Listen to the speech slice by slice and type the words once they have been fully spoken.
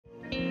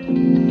Hello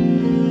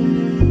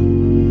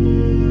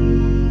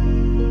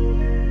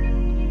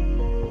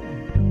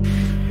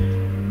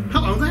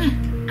there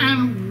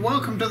and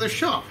welcome to the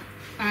shop,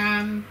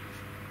 and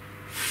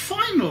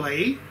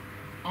finally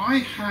I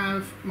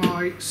have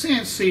my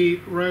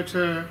CNC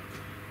router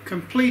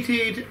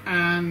completed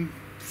and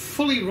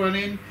fully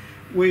running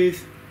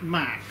with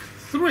Mach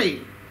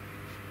 3.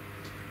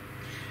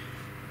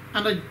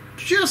 And I'd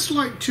just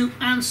like to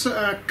answer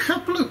a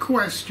couple of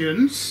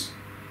questions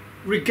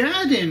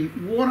regarding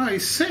what I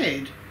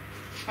said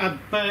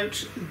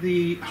about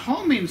the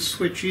homing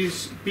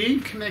switches being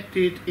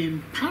connected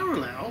in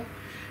parallel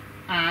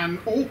and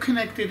all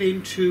connected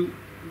into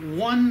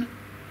one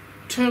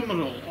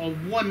terminal or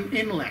one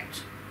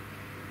inlet.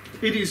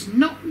 It is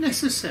not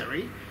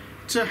necessary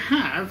to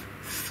have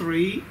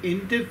 3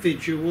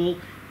 individual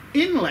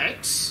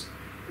inlets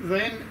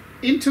then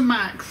into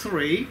Mach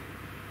 3.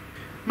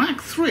 Mach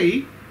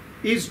 3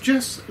 is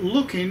just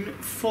looking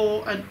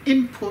for an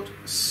input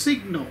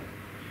signal,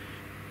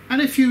 and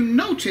if you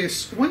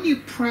notice, when you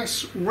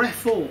press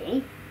ref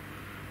all,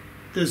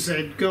 the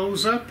Z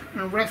goes up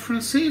and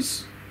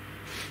references,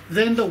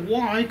 then the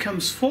Y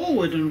comes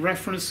forward and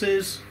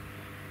references,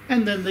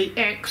 and then the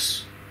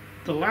X,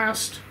 the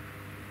last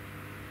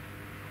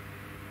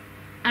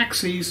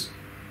axis,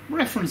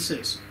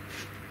 references.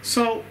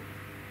 So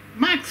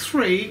Mach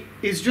 3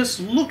 is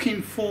just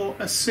looking for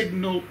a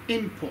signal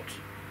input,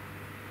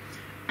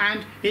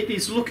 and it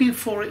is looking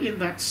for it in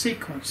that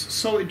sequence.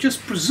 So it just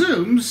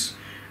presumes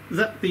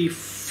that the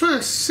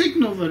first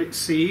signal that it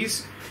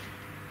sees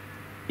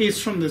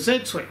is from the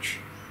Z switch,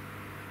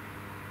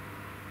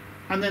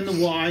 and then the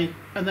Y,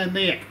 and then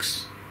the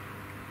X.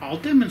 I'll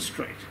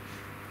demonstrate.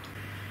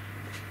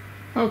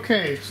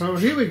 Okay, so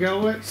here we go.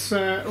 Let's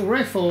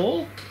ref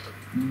all.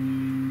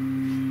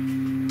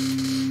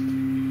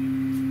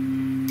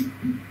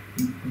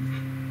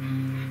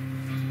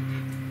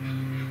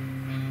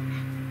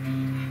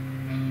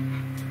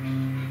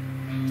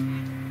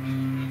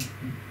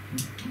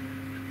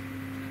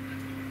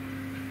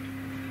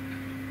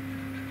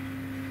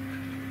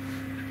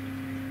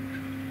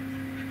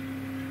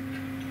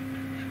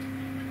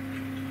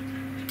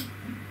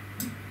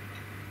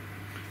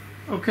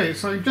 Okay,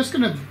 so I'm just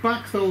going to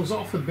back those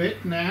off a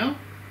bit now.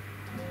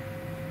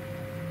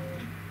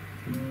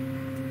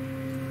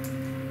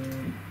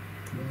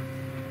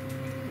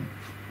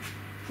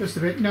 Just a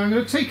bit. Now I'm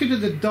going to take you to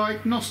the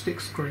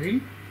diagnostic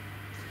screen,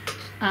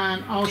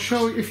 and I'll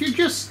show you. If you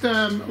just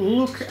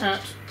look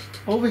at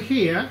over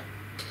here,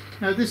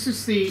 now this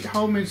is the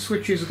homing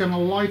switches are going to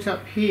light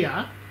up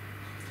here,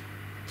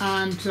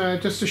 and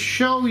just to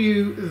show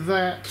you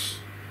that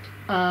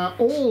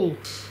all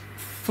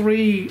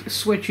 3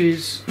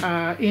 switches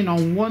in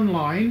on one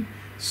line,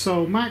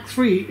 so Mach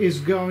 3 is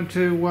going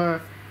to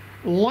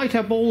light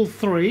up all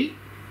 3,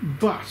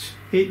 but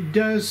it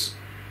does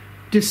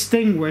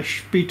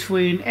distinguish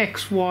between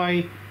X,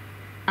 Y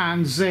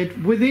and Z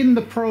within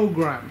the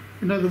program.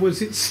 In other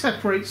words, it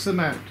separates them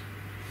out.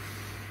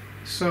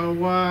 So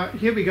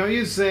here we go,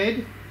 here's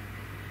Z.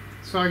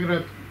 So I'm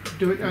going to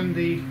do it on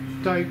the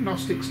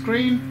diagnostic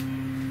screen.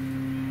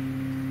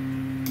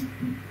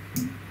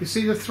 You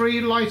see the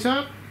 3 light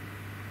up?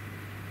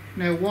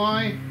 Now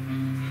Y,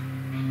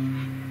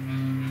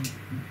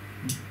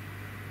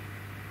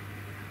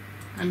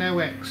 and now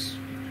X.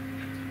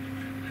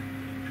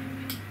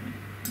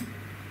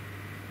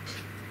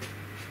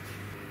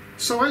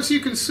 So as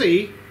you can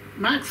see,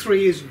 Mach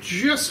 3 is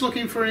just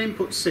looking for an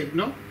input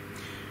signal,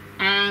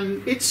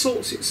 and it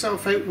sorts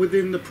itself out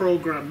within the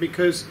program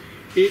because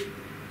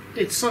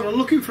it's sort of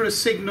looking for a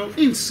signal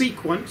in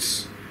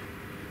sequence.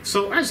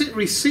 So as it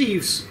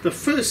receives the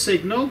first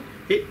signal,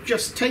 it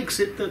just takes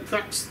it that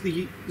that's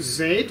the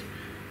Z.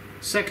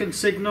 Second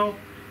signal,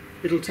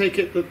 it'll take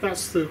it that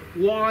that's the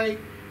Y,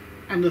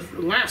 and the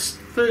last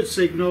third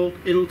signal,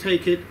 it'll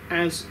take it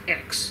as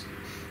X.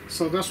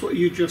 So that's what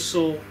you just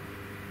saw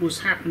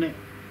was happening.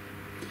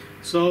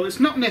 So it's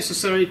not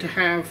necessary to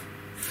have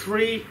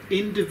 3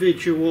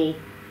 individual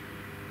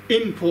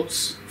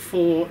inputs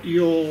for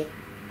your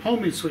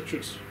homing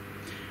switches.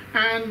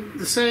 And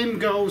the same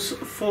goes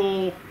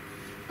for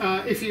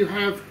if you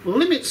have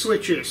limit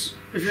switches.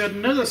 If you had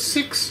another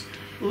 6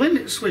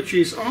 limit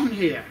switches on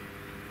here,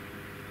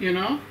 you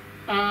know,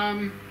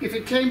 if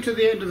it came to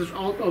the end of the,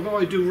 although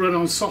I do run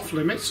on soft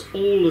limits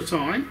all the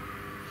time,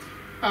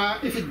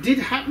 if it did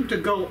happen to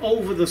go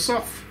over the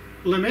soft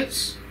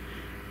limits,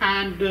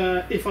 and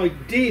if I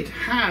did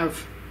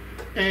have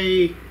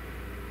a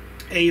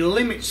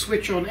limit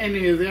switch on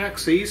any of the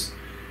axes,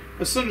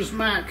 as soon as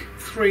Mach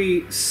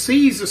 3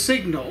 sees a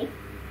signal,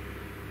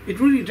 it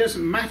really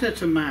doesn't matter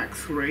to Mach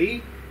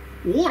 3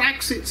 what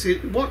axis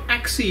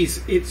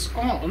it's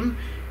on,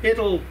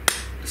 it'll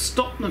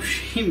stop the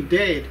machine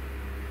dead.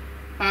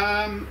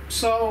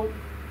 So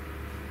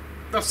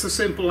that's the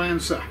simple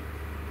answer.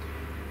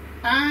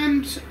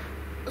 And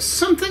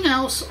something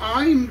else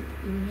I'm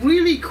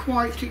really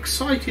quite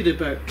excited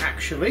about,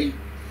 actually.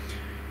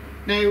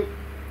 Now,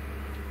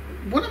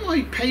 one of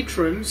my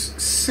patrons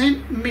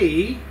sent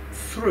me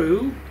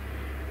through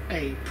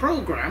a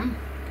program,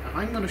 and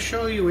I'm going to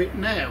show you it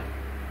now.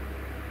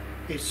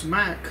 It's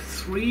MACH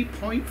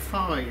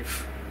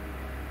 3.5.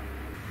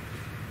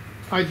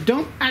 I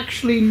don't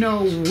actually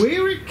know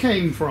where it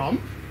came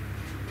from,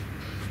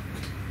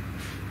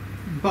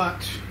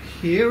 but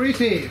here it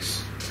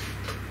is.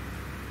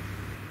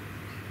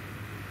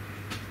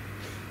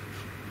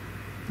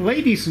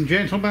 Ladies and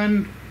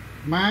gentlemen,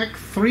 MACH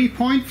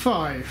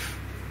 3.5.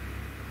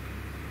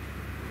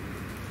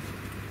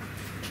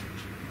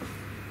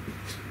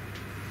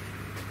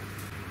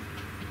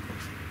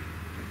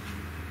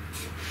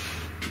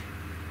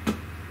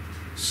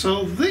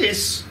 So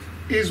this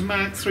is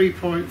MACH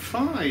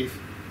 3.5,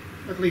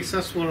 at least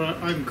that's what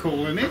I'm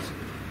calling it.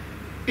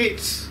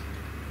 It's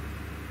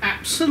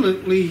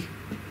absolutely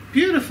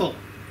beautiful.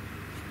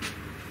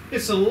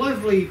 It's a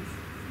lovely,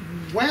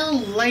 well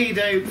laid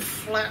out,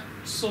 flat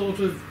sort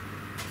of...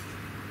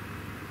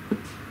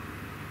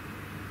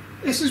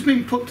 This has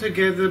been put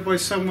together by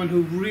someone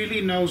who really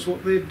knows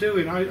what they're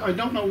doing. I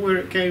don't know where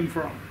it came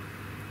from.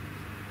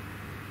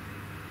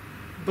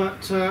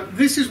 But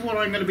this is what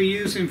I'm going to be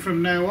using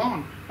from now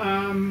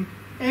on.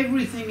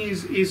 Everything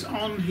is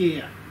on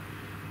here.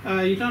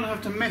 You don't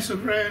have to mess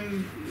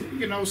around,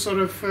 you know, sort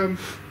of,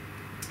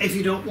 if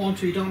you don't want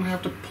to, you don't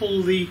have to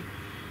pull the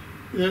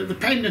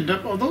pendant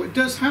up, although it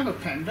does have a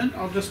pendant.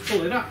 I'll just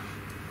pull it up.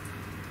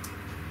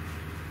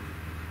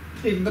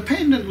 Even the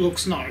pendant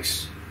looks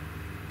nice.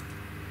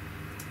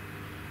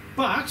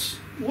 But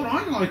what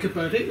I like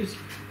about it is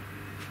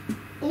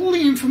all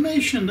the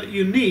information that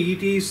you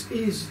need is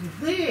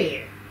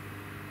there.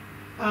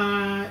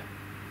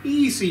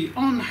 Easy,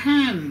 on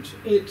hand.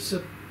 It's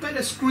a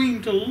better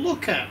screen to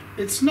look at.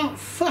 It's not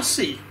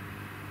fussy.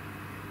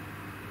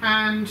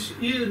 And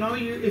you know,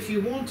 if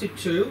you wanted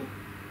to,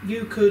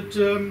 you could,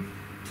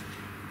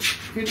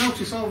 if you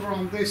notice over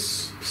on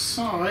this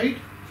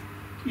side,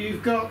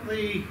 you've got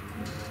the,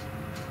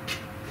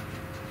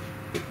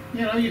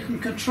 you know, you can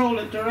control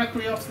it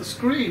directly off the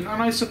screen.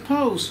 And I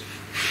suppose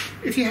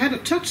if you had a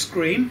touch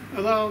screen,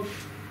 although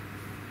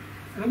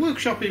in a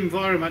workshop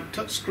environment,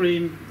 touch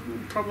screen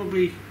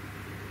probably,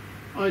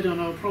 I don't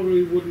know,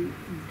 probably wouldn't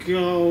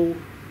go,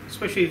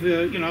 especially if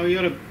you know, you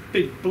had a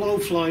big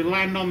blowfly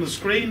land on the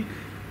screen,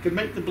 could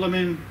make the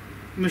blooming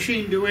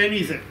machine do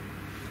anything.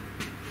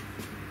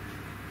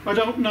 I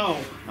don't know,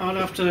 I'd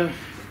have to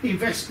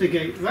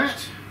investigate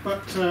that,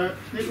 but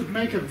it would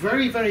make a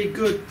very, very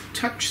good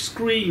touch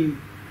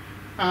screen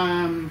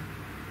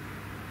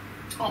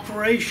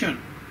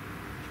operation.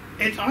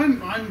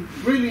 I'm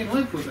really in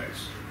love with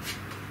this.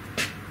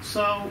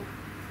 So,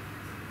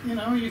 you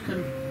know, you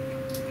can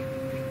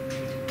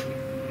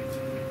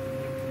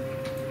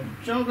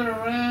jog it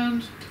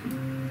around.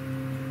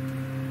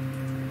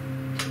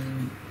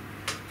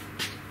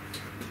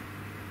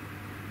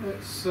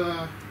 Let's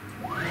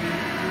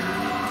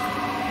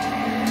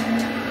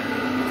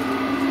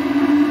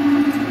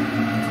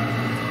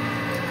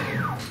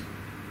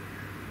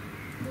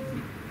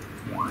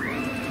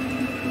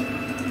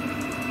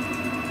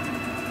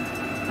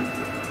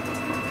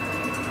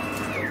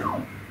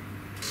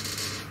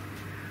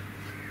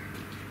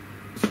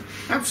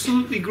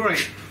absolutely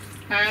great.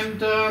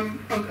 And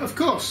of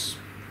course,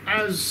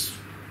 as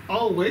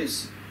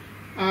always,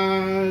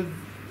 the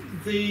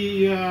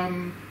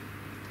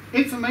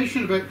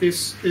information about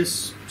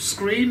this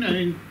screen, and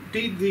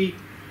indeed the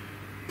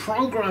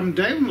program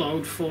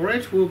download for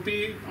it, will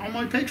be on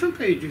my Patron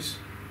pages,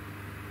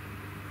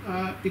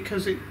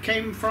 because it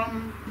came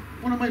from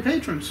one of my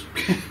patrons.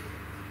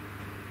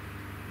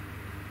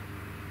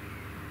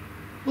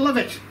 Love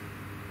it.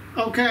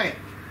 Okay,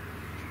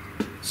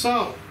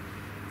 so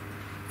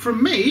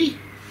from me,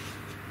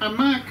 a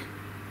MACH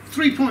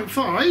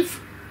 3.5,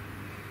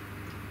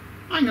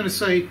 I'm going to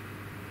say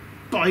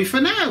bye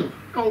for now.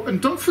 Oh,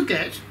 and don't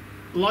forget,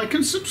 like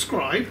and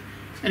subscribe.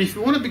 And if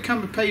you want to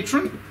become a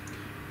patron,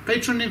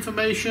 patron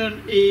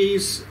information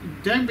is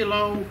down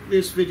below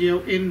this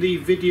video in the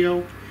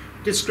video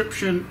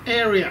description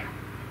area.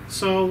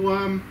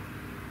 So,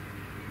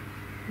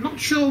 not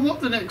sure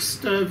what the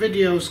next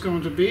video is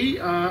going to be.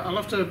 I'll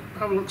have to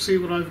have a look, see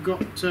what I've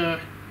got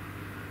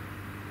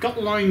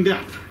lined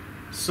up.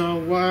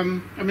 So, I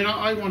mean,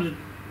 I want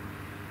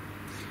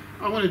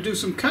to do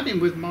some cutting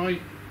with my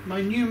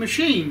new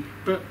machine,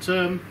 but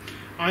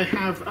I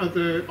have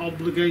other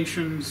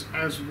obligations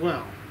as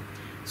well.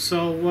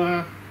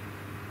 So,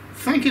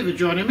 thank you for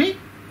joining me,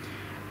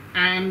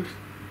 and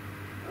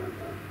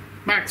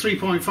MACH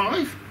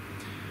 3.5,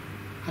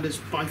 and it's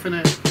bye for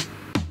now.